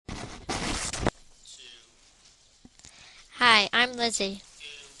Hi, I'm Lizzie.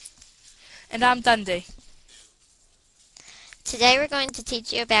 And I'm Dundee. Today we're going to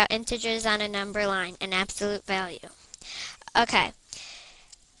teach you about integers on a number line and absolute value. Okay,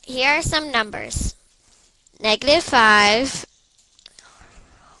 here are some numbers. -5,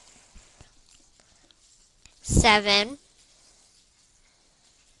 7,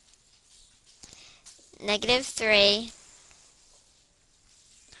 -3,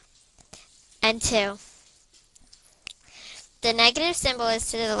 and 2. The negative symbol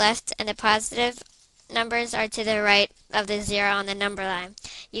is to the left and the positive numbers are to the right of the 0 on the number line.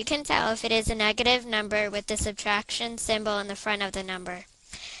 You can tell if it is a negative number with the subtraction symbol in the front of the number.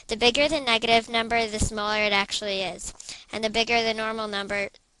 The bigger the negative number, the smaller it actually is. And the bigger the normal number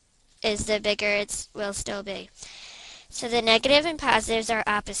is, the bigger it will still be. So the negative and positives are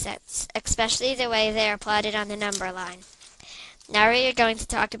opposites, especially the way they are plotted on the number line. Now we are going to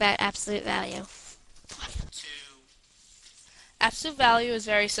talk about absolute value. Absolute value is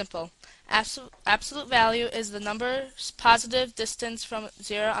very simple. Absolute value is the number's positive distance from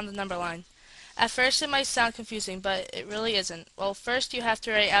 0 on the number line. At first it might sound confusing, but it really isn't. Well, first you have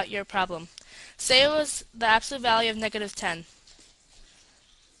to write out your problem. Say it was the absolute value of -10.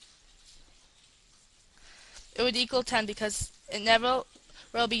 It would equal 10 because it never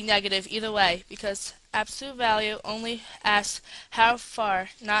will be negative either way, because absolute value only asks how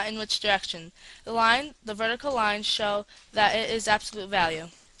far, not in which direction. The vertical lines show that it is absolute value.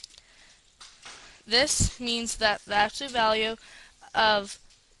 This means that the absolute value of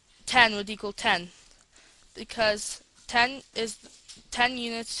 10 would equal 10, because 10 is 10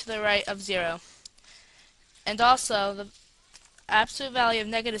 units to the right of 0. And also, the absolute value of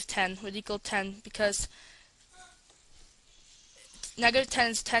 -10 would equal 10, because -10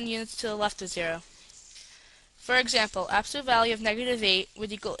 is 10 units to the left of 0. For example, absolute value of -8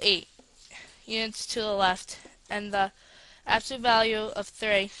 would equal 8 units to the left, and the absolute value of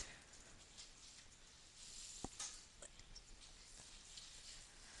 3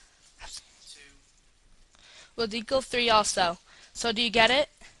 would equal 3 also. So do you get it?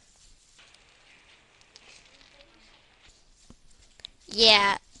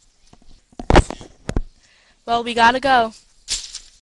 Yeah, Well, we gotta go.